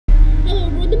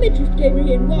Mitchell's Gamer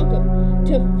here, and welcome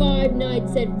to Five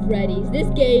Nights at Freddy's. This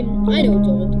game, I know it's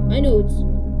old. I know it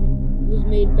was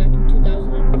made back in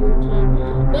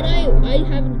 2014, but I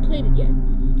haven't played it yet.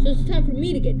 So it's time for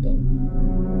me to get going.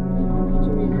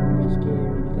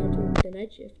 The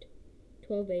night shift,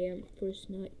 12 a.m. first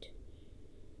night.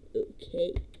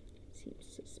 Okay, seems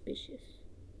suspicious.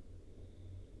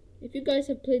 If you guys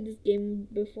have played this game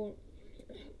before,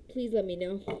 please let me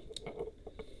know.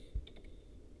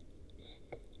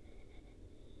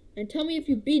 And tell me if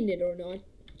you've beaten it or not.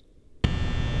 Oh,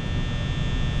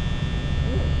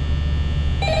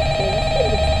 this game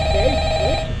looks very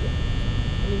good.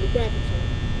 I mean, the graphics are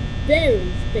very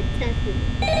spectacular.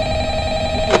 I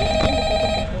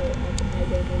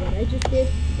don't know what I just did,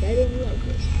 but I don't like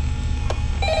it.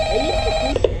 Are these the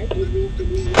three characters we have to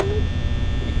be with?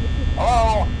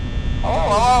 Hello?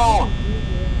 Hello?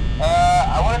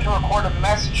 I wanted to record a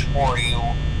message for you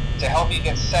to help you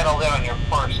get settled in on your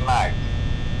first night.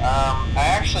 I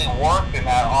actually worked in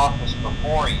that office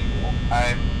before you.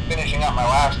 I'm finishing up my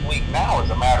last week now, as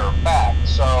a matter of fact,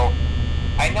 so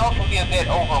I know it can be a bit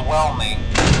overwhelming,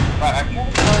 but I'm here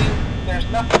to tell you there's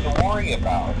nothing to worry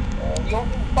about. You'll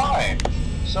be fine.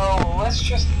 So let's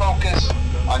just focus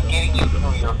on getting you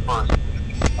through your first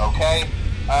week, okay?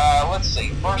 Let's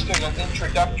see. First, there's an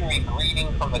introductory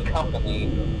greeting from the company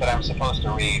that I'm supposed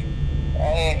to read.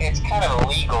 It's kind of a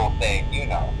legal thing, you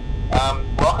know.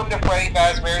 Welcome to Freddy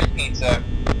Fazbear's Pizza,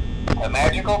 a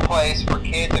magical place for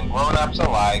kids and grown-ups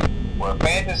alike, where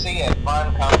fantasy and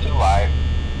fun come to life.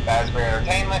 Fazbear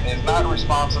Entertainment is not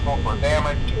responsible for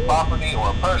damage to property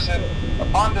or person.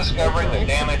 Upon discovering that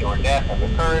damage or death has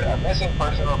occurred, a missing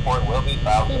person report will be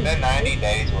filed within 90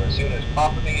 days or as soon as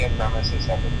property and premises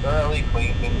have been thoroughly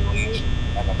cleaned and bleached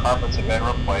and the carpets have been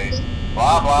replaced.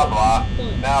 Blah, blah, blah.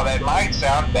 Now, that might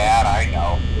sound bad, I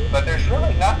know, but there's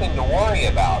really nothing to worry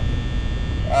about.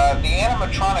 The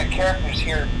animatronic characters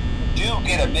here do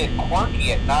get a bit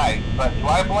quirky at night, but do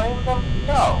I blame them?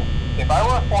 No. If I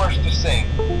were forced to sing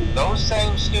those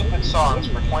same stupid songs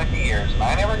for 20 years and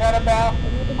I never got a bath,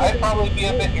 I'd probably be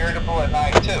a bit irritable at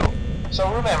night too.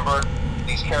 So remember,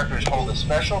 these characters hold a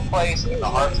special place in the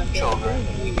hearts of children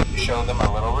and we need to show them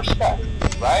a little respect,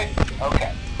 right?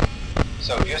 Okay.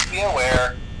 So just be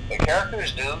aware, the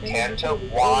characters do tend to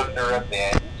wander a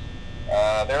bit.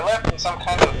 They're left in some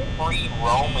kind of free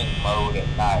roaming mode at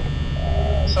night.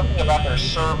 Something about their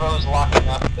servos locking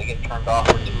up if they get turned off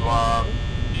for too long.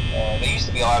 They used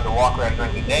to be allowed to walk around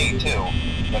during the day too,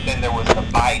 but then there was the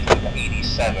bite of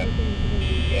 87.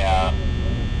 Yeah,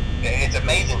 it's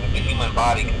amazing that the human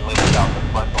body can live without the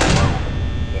frontal lobe,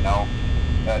 you know?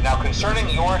 Now concerning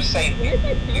your safety,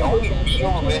 the only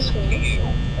real risk to you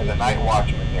as a night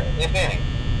watchman here, if any,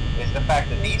 is the fact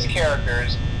that these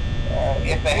characters,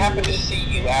 if they happen to see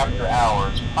you after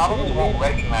hours, probably won't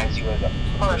recognize you as a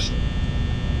person.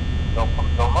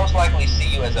 They'll most likely see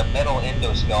you as a metal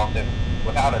endoskeleton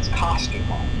without its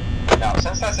costume on. Now,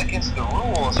 since that's against the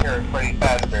rules here at Freddy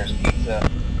Fazbear's Pizza,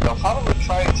 they'll probably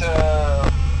try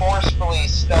to forcefully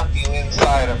stuff you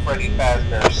inside a Freddy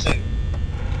Fazbear suit.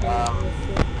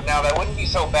 Now, that wouldn't be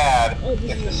so bad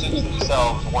if the suits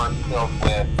themselves weren't filled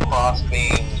with cross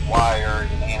beams, wires,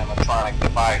 and animatronic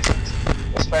devices,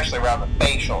 especially around the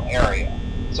facial area.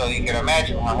 So you can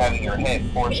imagine how having your head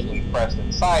forcibly pressed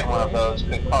inside one of those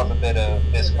could cause a bit of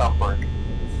discomfort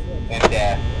and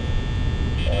death.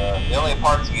 The only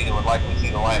parts of you that would likely see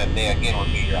the light of day again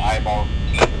would be your eyeballs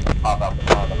and teeth that pop out the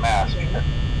front of the mask.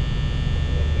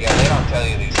 Yeah, they don't tell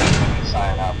you these things when you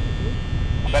sign up.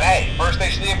 But hey, first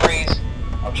station of the breeze.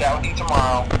 I'll chat with you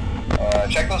tomorrow.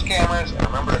 Check those cameras and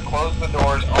remember to close the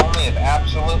doors only if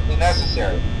absolutely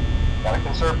necessary. Gotta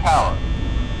conserve power.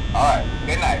 Alright,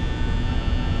 good night.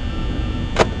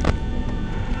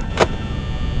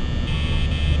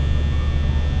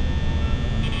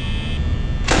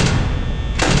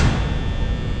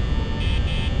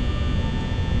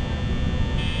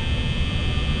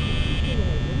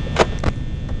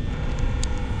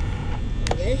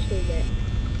 They're still there.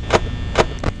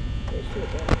 They're still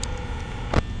there.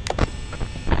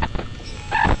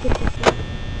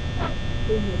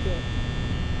 Oh my god.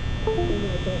 Oh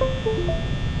my god.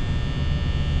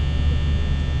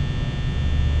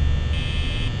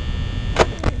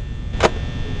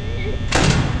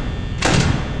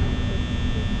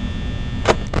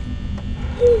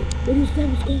 Where his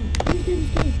time is gone. Where his time is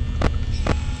gone.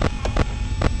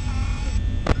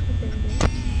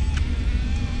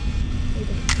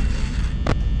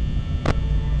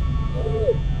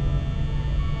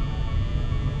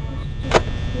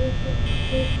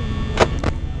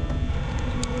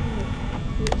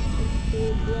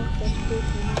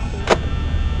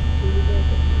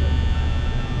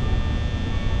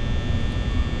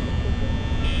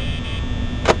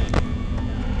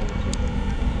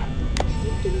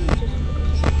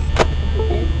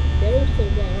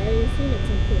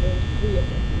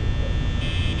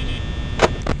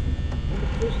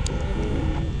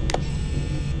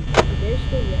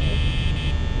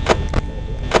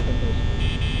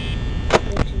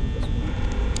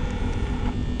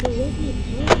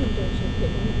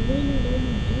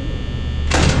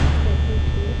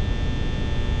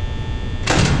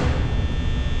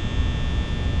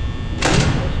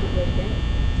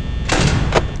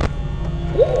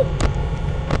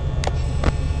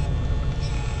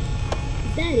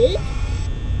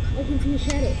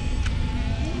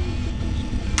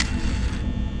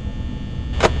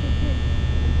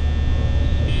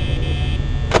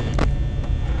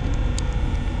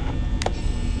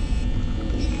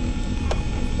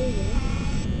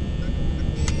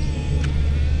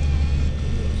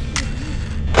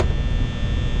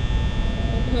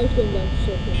 Now it's going down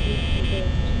so quickly.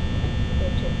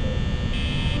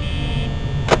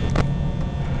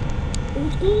 Oh,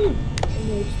 it's gone! Oh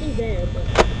no, it's still there, but...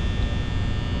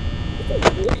 Is it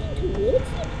walking towards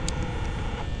it?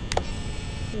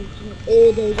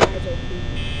 Oh, those eyes are creepy.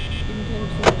 You can kind of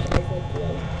see those eyes like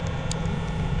glowing.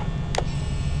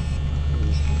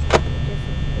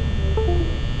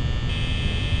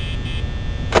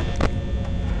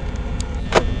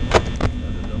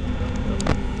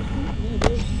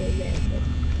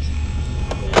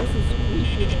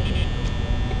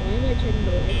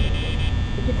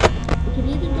 It could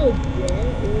either go there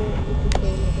or it could go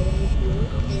like around here,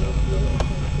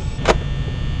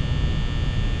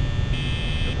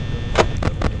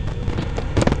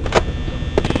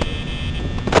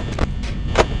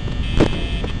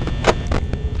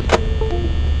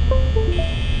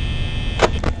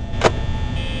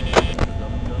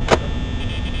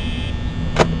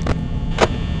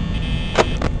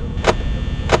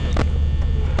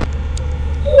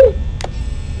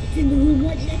 it's in the room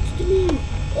right next to me.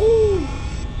 Oh,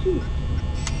 shoot.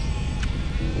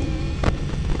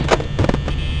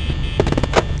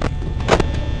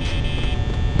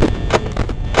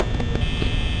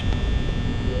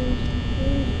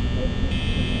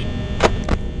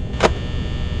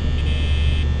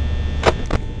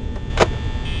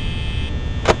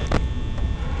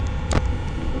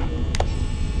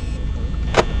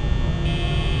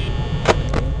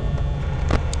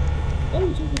 Oh,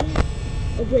 it's over there.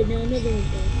 Oh, great, now another one's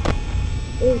gone.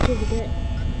 Oh, it's over there.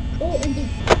 Oh, and the...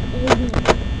 Oh, no.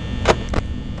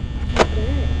 Not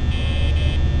bad.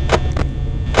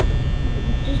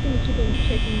 I'm just gonna keep on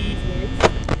checking these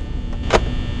lights.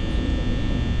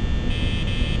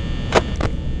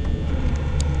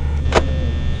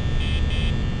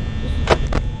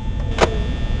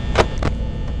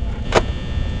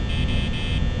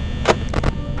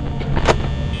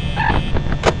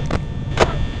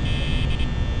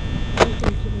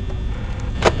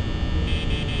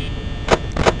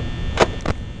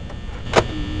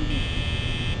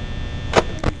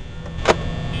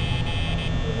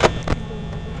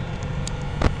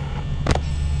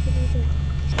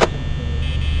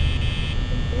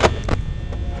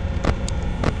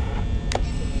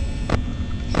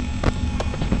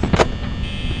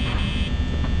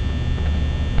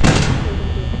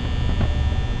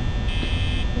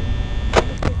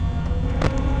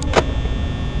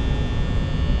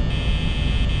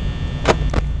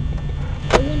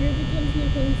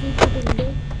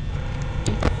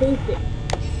 Hoping.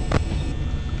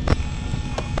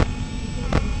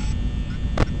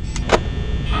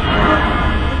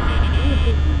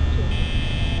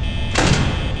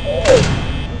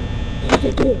 Close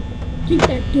that door. Keep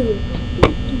that door.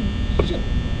 Shut.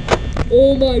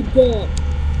 Oh my god.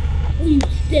 What are you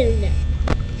staring at?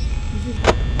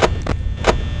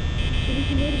 So we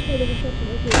can notice by the reflection.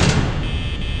 Okay.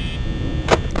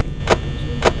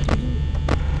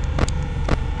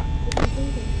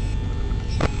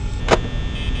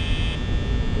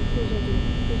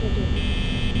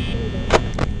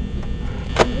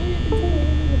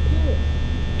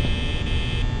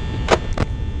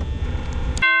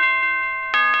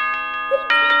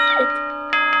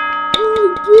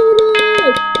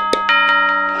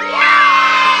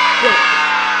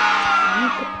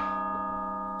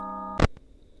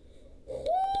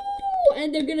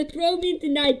 And they're gonna throw me into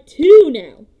night 2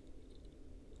 now.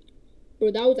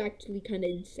 Bro, that was actually kind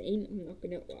of insane. I'm not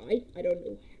gonna lie. I don't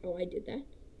know how I did that.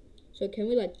 So can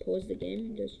we like pause the game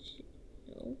and just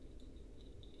no?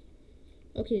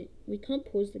 Okay, we can't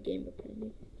pause the game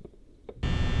apparently.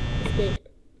 Escape.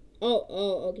 Oh,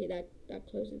 okay, that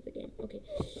closes the game. Okay.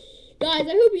 Guys,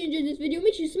 I hope you enjoyed this video.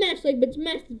 Make sure you smash the like button,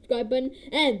 smash the subscribe button,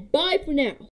 and bye for now.